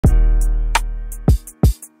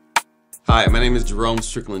Hi, my name is Jerome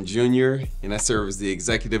Strickland Jr., and I serve as the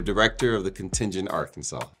Executive Director of the Contingent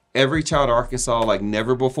Arkansas. Every Child Arkansas, like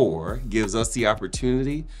never before, gives us the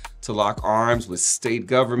opportunity to lock arms with state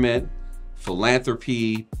government,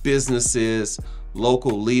 philanthropy, businesses,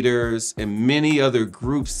 local leaders, and many other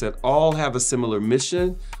groups that all have a similar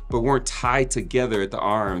mission, but weren't tied together at the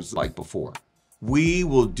arms like before. We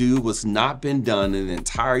will do what's not been done in the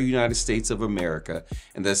entire United States of America,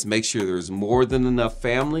 and that's make sure there's more than enough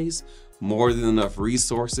families, more than enough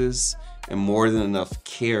resources, and more than enough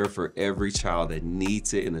care for every child that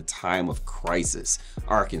needs it in a time of crisis.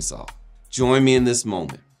 Arkansas, join me in this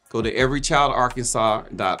moment. Go to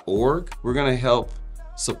everychildarkansas.org. We're gonna help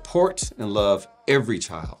support and love every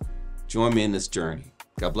child. Join me in this journey.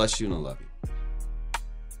 God bless you and I love you.